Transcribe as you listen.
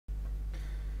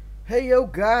Hey yo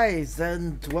guys,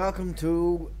 and welcome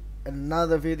to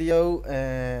another video.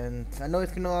 And I know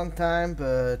it's been a long time,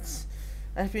 but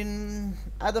I've been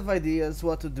out of ideas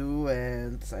what to do,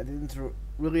 and I didn't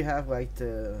really have like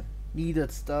the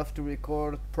needed stuff to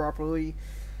record properly.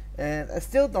 And I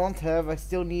still don't have. I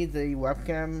still need a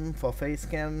webcam for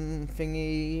facecam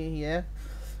thingy, yeah.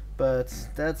 But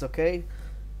that's okay.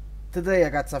 Today I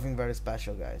got something very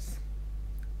special, guys.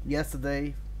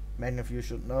 Yesterday, many of you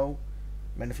should know,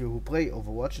 many of you who play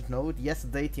Overwatch should know it,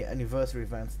 yesterday the anniversary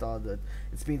event started.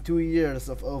 It's been 2 years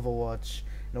of Overwatch.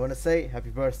 And I want to say happy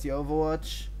birthday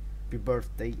Overwatch. Happy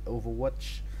birthday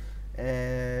Overwatch.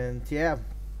 And yeah,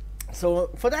 so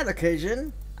for that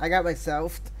occasion, I got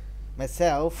myself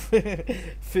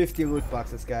 50 loot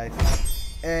boxes, guys.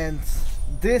 And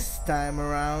this time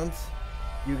around,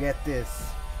 you get this.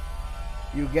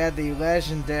 You get the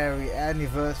legendary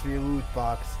anniversary loot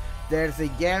box. There's a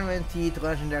guaranteed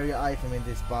legendary item in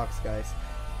this box, guys.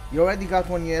 You already got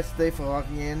one yesterday for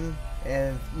logging in,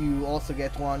 and you also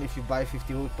get one if you buy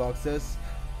 50 loot boxes,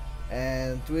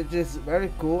 and which is very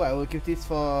cool. I will keep this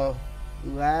for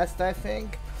last, I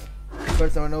think.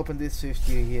 First I want to open this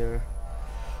 50 here.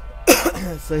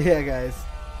 So yeah guys,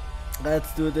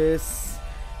 let's do this.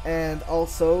 And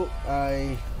also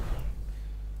I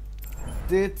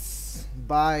did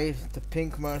buy the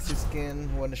pink Mercy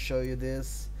skin. Want to show you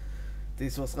this.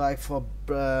 This was like for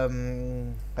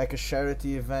like a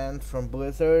charity event from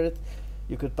Blizzard.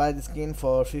 You could buy the skin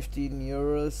for 15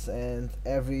 euros, and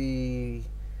every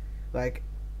like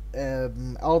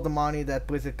all the money that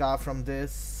Blizzard got from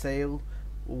this sale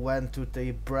went to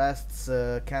the Breast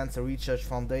Cancer Research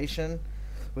Foundation,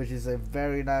 which is a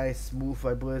very nice move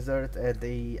by Blizzard. And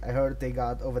I heard they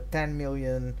got over 10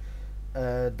 million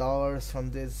dollars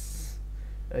from this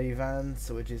events,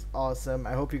 which is awesome.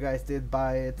 I hope you guys did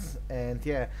buy it. And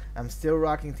yeah, I'm still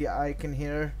rocking the icon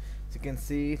here, as you can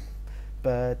see.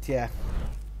 But yeah,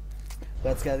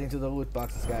 let's get into the loot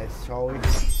boxes, guys, shall we?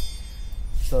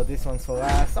 So this one's for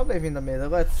last, or maybe in the middle.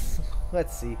 Let's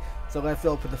see. So let's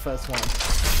open the first one.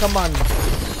 Come on.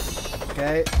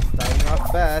 Okay, starting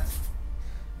off bad.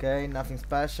 Okay, nothing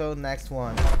special. Next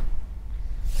one.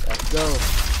 Let's go.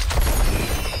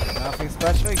 Nothing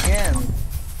special again.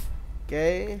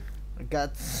 Okay, I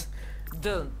got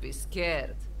Don't be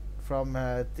scared. from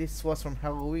this was from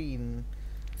Halloween.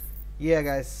 Yeah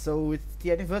guys, so with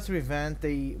the anniversary event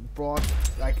they brought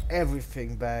like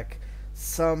everything back.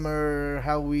 Summer,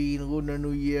 Halloween, Lunar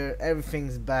New Year,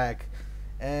 everything's back.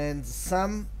 And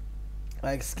some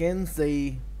like skins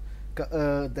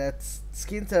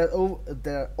skins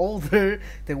they're older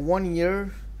than 1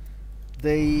 year,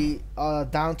 they are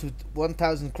down to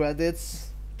 1,000 credits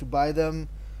to buy them.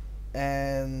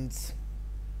 And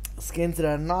skins that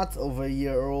are not over a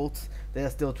year old, they are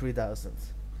still 3,000.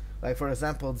 Like for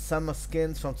example, the summer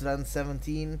skins from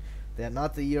 2017, they are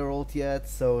not a year old yet,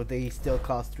 so they still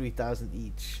cost 3,000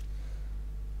 each,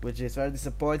 which is very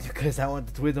disappointing because I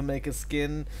wanted to Widowmaker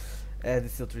skin, and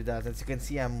it's still 3,000. As you can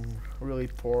see, I'm really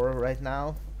poor right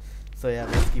now. So yeah,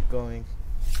 let's keep going.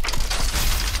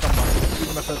 Come on,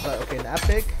 even my first buy. Okay, an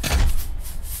epic.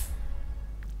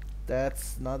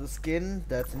 That's not a skin,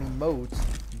 that's an emote.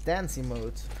 Dance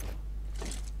emote.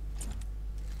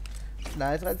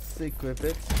 Nice, let's equip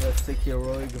it. Let's take the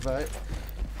heroic vibe.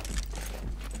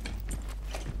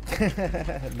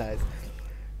 Nice.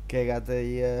 Okay, got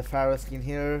the Pharaoh skin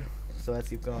here. So let's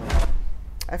keep going.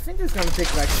 I think it's gonna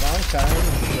take like a long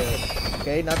time.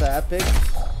 Okay, another epic.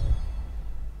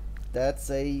 That's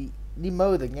a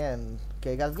emote again.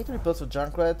 Okay, got victory pulse for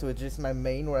Junkrat, which is my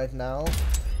main right now.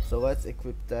 So let's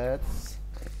equip that.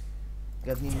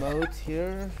 Got an emote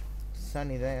here.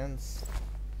 Sunny Dance.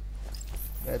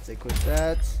 Let's equip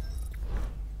that.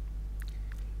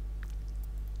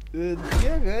 Good.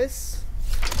 Yeah, guys.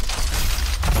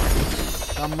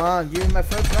 Come on, give me my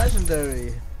first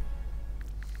legendary.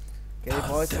 Okay,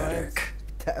 voice lines.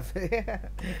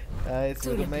 Nice,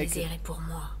 we'll make it.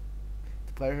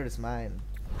 The pleasure is mine.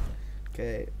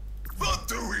 Okay. What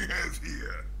do we have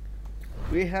here?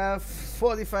 We have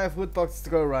 45 loot boxes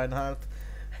to go, Reinhardt.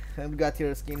 And we got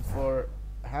here a skin for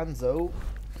Hanzo.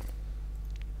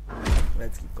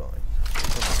 Let's keep going.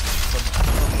 Come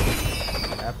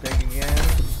on. Epic again.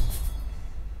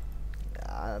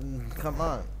 Come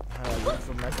on. How I look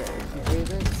for Mecha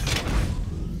Davis.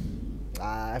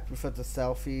 I prefer the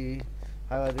selfie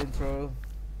highlight intro.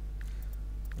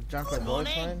 Junkrat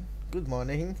voice line. Good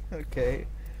morning. Okay.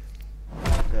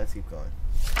 Let's keep going.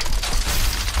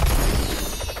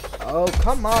 Oh,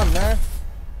 come on, man.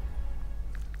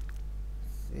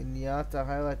 Zenyatta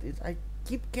highlight it. I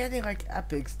keep getting like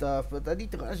epic stuff, but I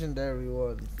need the legendary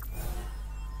ones.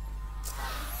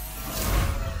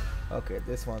 Okay,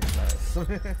 this one's nice.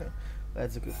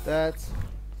 Let's equip that.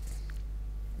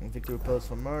 Victory pose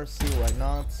for mercy, why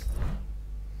not?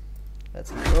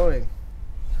 Let's keep going.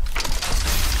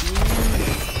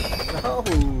 Please. No!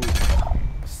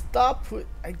 Stop with.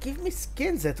 Give me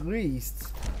skins at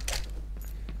least.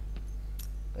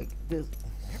 Like this.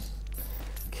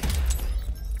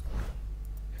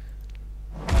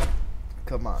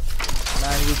 Come on.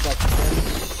 9 loot boxes in.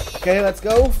 Okay, let's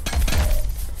go.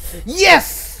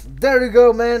 Yes! There you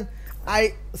go, man.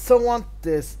 I so want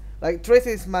this. Like,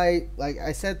 Tracy is my, like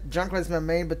I said, Junkrat is my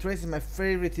main, but Tracy is my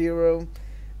favorite hero.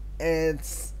 And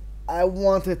I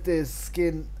wanted this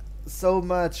skin so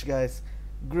much, guys.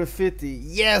 Graffiti.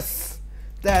 Yes!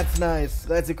 That's nice.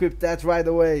 Let's equip that right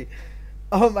away.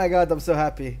 Oh my god, I'm so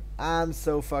happy. I'm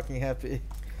so fucking happy.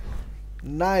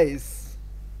 Nice.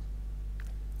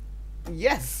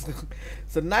 Yes!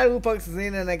 So 9 loot boxes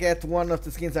in and I get one of the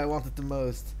skins I wanted the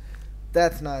most.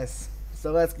 That's nice.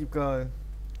 So let's keep going.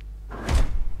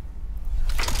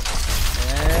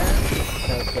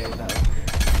 And okay, no.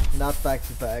 Not back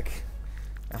to back.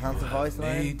 A Hunter voice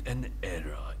line. Made an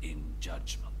error in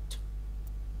judgment.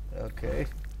 Okay.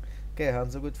 Okay,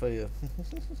 Hanzo, good for you.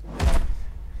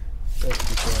 Let's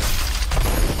keep going.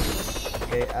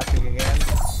 Okay, epic again.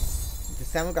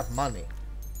 This time we got money.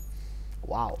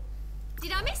 Wow.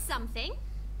 Did I miss something?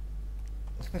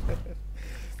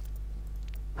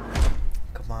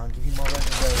 Come on, give me more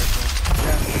legendaries.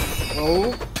 Yes.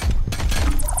 Oh.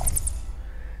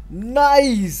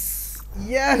 Nice!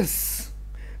 Yes!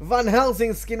 Van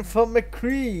Helsing skin from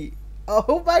McCree.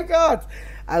 Oh my god!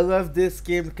 I love this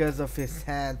skin because of his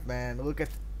hand, man. Look at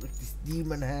this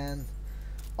demon hand.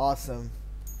 Awesome.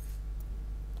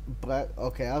 Black.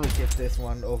 Okay, I will give this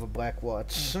one over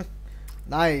Blackwatch.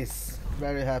 Nice.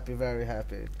 Very happy, very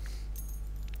happy.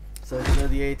 So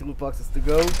 38 loot boxes to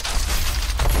go.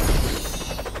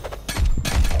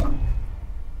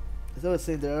 As I was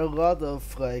saying, there are a lot of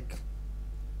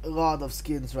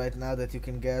skins right now that you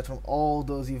can get from all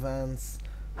those events,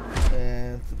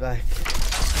 and like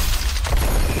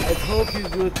I hope you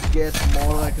could get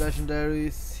more like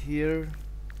legendaries here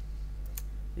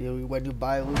when you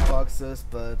buy loot boxes,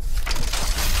 but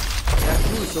I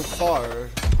have 2 so far,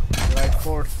 like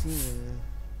 14,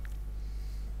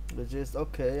 which is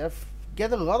okay. I've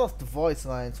get a lot of the voice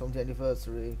lines from the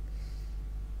anniversary.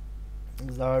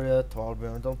 Zarya,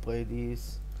 Torbjorn, don't play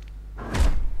these. Let's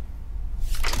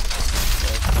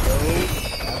go.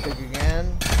 Epic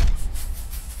again.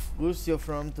 Lucio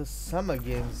from the Summer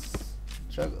Games.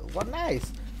 What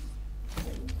nice!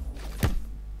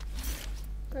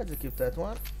 Let's keep that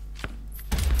one.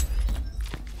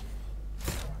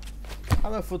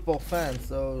 I'm a football fan,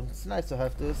 so it's nice to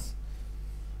have this.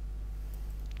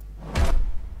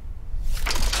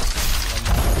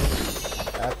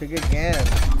 Epic again.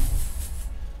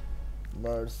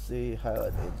 Mercy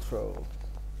highlight intro.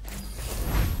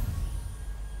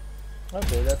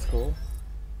 Okay, that's cool.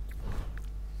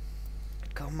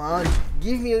 Come on,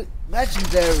 give me a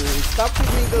legendary. Stop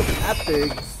giving me those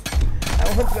epics.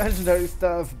 I want legendary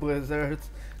stuff, Blizzard.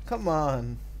 Come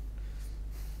on.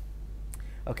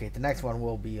 Okay, the next one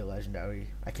will be a legendary.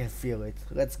 I can feel it.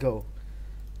 Let's go.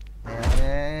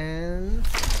 And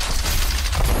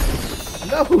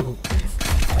no.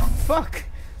 Fuck.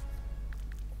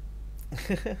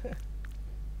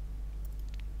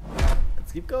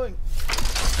 Let's keep going.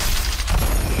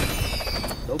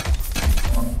 Nope.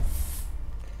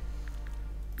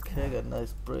 Okay, got a nice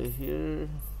spray here.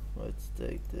 Let's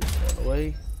take this one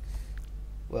away.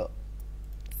 Well,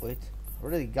 wait. I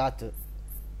already got it.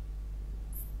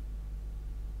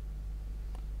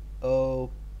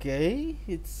 Okay,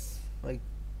 it's like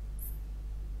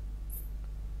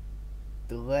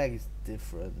the lag is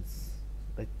different.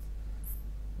 Like,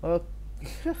 oh,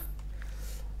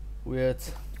 weird.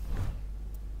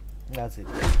 That's it.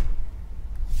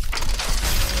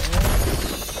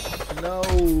 No.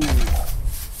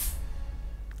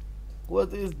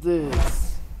 What is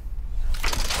this?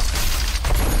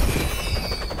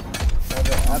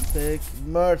 Another epic.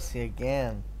 Mercy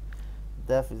again.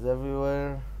 Death is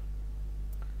everywhere.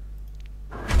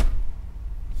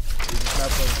 This is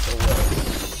not going so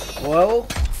well. Well,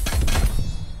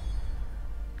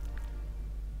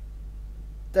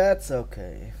 that's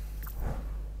okay.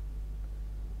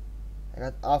 I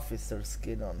got officer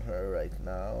skin on her right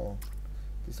now.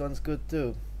 This one's good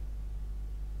too.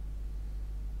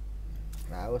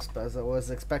 I was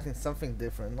expecting something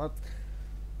different. Not.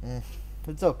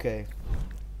 It's okay.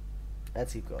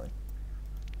 Let's keep going.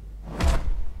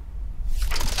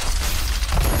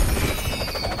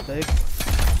 Epic.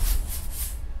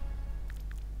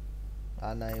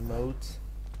 Ana emote.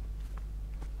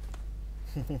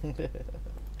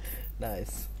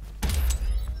 Nice.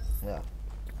 Yeah.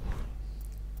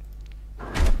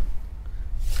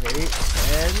 Okay,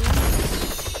 and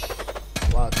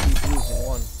wow, 2 blues in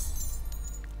one.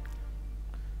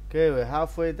 Okay, we're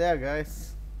halfway there,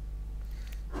 guys.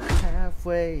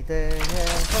 Halfway there.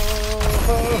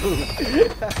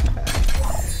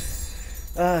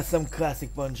 Ah, some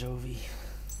classic Bon Jovi.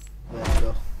 Let's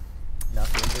go.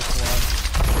 Nothing this one.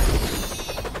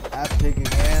 Epic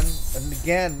again and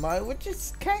again, money, which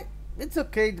is it's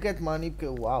okay to get money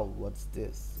because wow, what's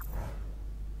this?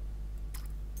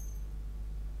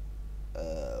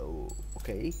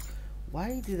 Okay.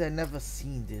 Why did I never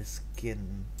seen this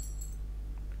skin?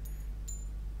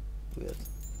 Weird.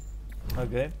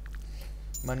 Okay.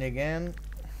 Money again.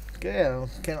 Okay, I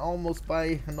can almost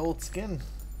buy an old skin.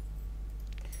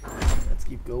 Let's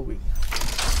keep going.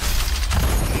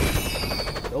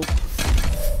 Nope.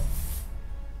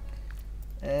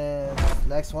 And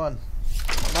next one.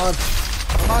 Come on.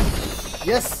 Come on.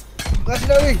 Yes!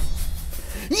 Legendary!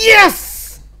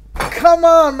 Yes! Come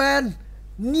on, man!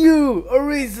 New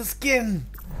Orisa skin!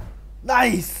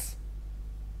 Nice!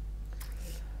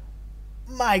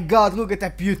 My god, look at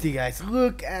that beauty, guys.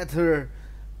 Look at her.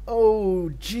 Oh,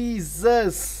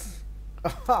 Jesus.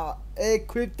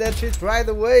 Equip that shit right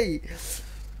away.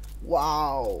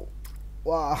 Wow.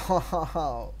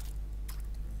 Wow.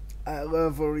 I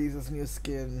love Orisa's new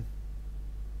skin.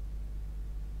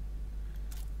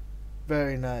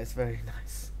 Very nice, very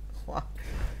nice. Wow.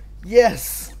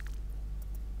 Yes!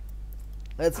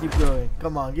 Let's keep going.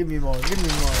 Come on, give me more, give me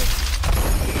more.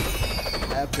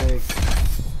 Epic.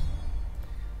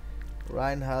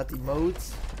 Reinhardt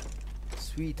emotes.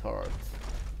 Sweetheart.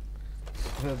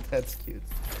 That's cute.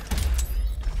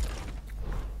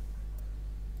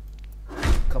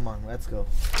 Come on, let's go.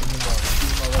 Give me more,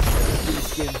 let's go. Give me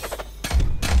skins.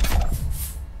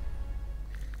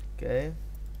 Okay.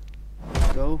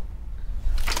 Let's go.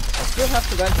 I still have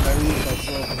to legendary lootbox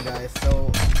open, guys,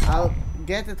 so I'll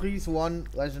get at least one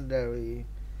legendary.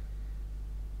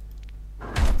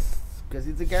 Because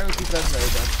it's a guaranteed legendary,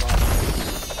 that's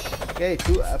fine. Okay,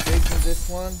 2 epics in this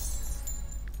one.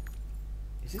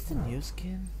 Is this the new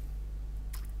skin?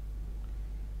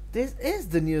 This is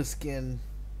the new skin.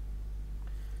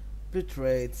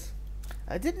 Bitrate.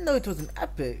 I didn't know it was an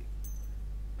epic.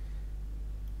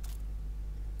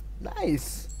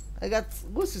 Nice. I got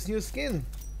Lucy's new skin.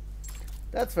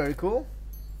 That's very cool.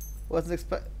 Wasn't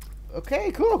expect.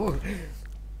 Okay, cool.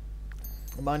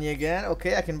 Money again.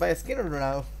 Okay, I can buy a skin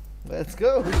now. Let's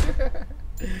go.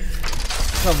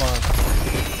 Come on.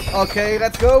 Okay,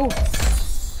 let's go.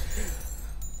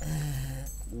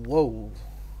 Whoa.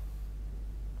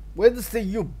 Where's this thing,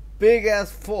 you big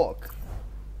ass fork?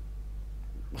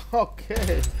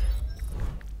 Okay.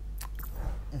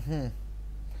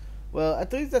 Well,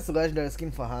 at least that's a legendary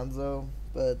skin for Hanzo,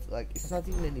 but like it's not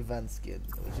even an event skin,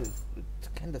 which is it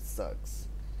kind of sucks.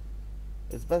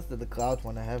 It's better than the cloud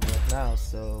one I have right now,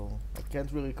 so I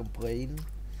can't really complain.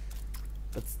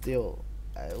 But still,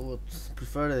 I would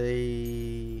prefer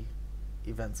the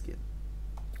event skin.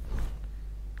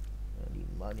 I need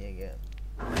money again.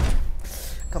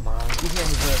 Come on, give me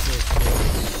anniversary.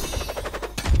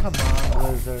 Come on,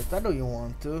 Blizzard. I know you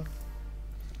want to.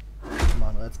 Come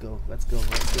on, let's go. Let's go.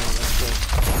 Let's go. Let's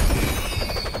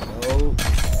go. No.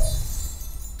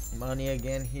 Money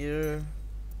again here.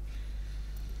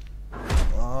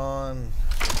 Come on.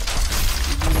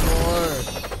 Give me more.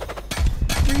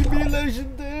 Give me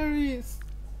legendaries.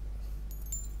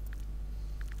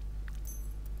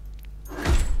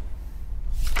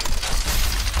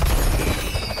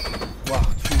 Wow,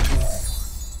 3 boosts.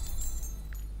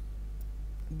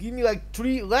 Give me like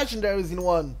 3 legendaries in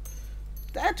one.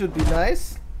 That would be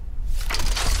nice.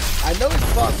 I know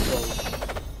it's possible,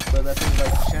 but I think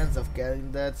like the chance of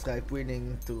getting that's like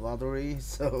winning the lottery,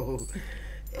 so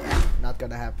yeah, not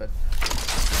gonna happen.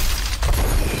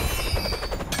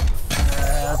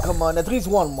 Come on, at least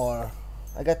one more.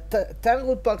 I got 10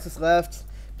 loot boxes left.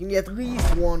 Give me at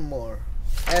least one more.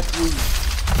 At least.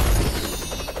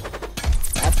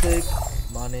 Epic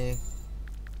money.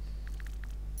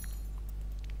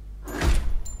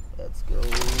 Let's go.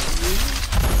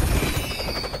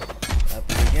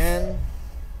 Epic again.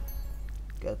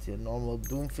 Got your normal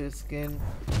Doomfist skin.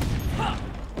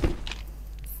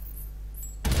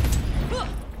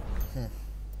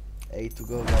 8 to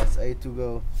go, guys. 8 to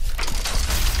go.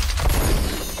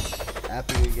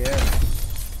 Epic again.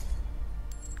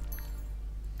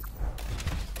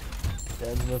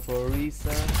 Denver for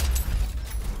Orisa.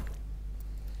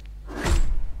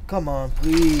 Come on,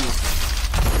 please.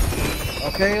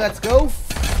 Okay, let's go.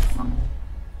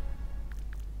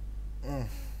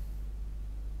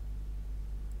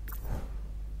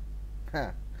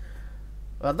 Huh.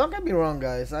 Well, don't get me wrong,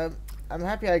 guys. I'm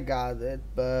happy I got it,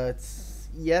 but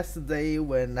yesterday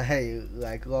when I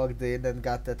like logged in and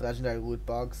got that legendary loot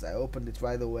box, I opened it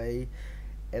right away,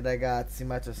 and I got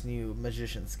Simatra's new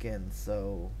magician skin.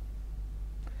 So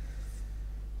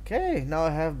okay, now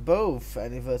I have both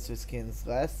anniversary skins,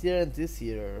 last year and this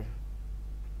year.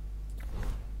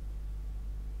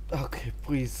 Okay,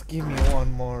 please give me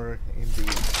one more, indeed.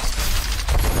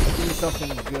 Give me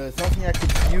something good, something I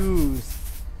could use.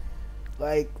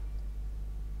 Like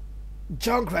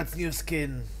Junkrat's new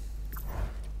skin.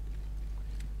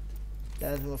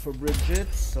 That's one for Bridget,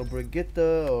 or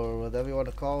Brigitte, or whatever you want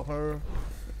to call her.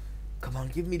 Come on,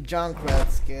 give me Junkrat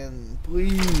skin,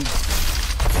 please.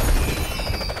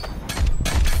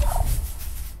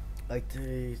 Like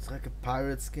it's like a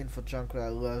pirate skin for Junkrat. I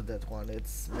love that one.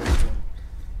 It's amazing.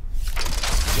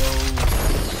 So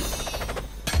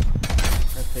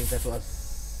I think that was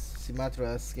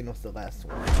Simatra's skin was the last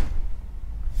one.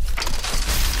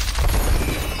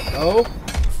 Oh.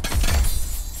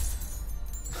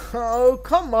 Oh,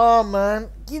 come on, man.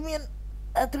 Give me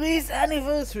at least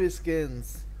anniversary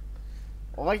skins.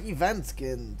 Or event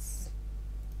skins.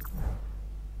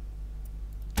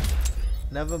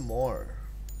 Never more.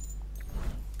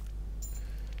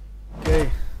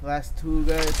 Okay, last two,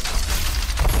 guys.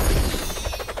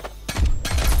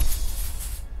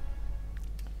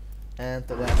 And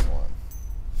the last one.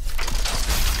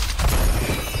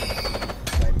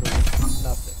 I knew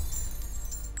nothing.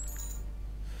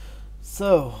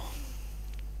 So,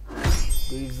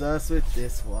 leaves us with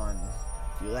this one.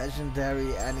 The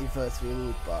legendary anniversary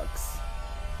loot box.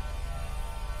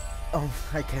 Oh,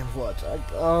 I can't watch.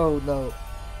 Oh no.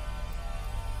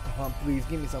 Come on, please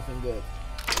give me something good.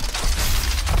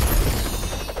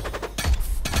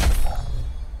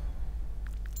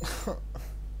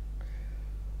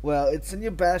 Well, it's a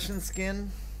new Bastion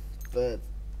skin, but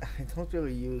I don't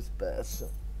really use Bastion.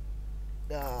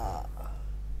 Ah.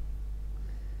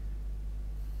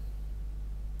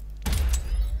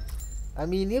 I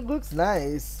mean, it looks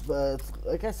nice, but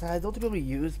like I said, I don't really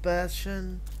use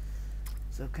Bastion,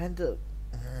 so kinda.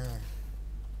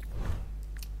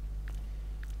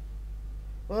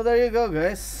 Well, there you go,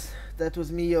 guys. That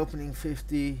was me opening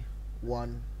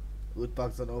 51 loot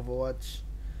box on Overwatch.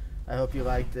 I hope you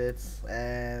liked it,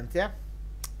 and yeah,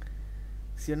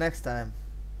 see you next time.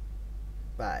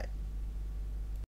 Bye.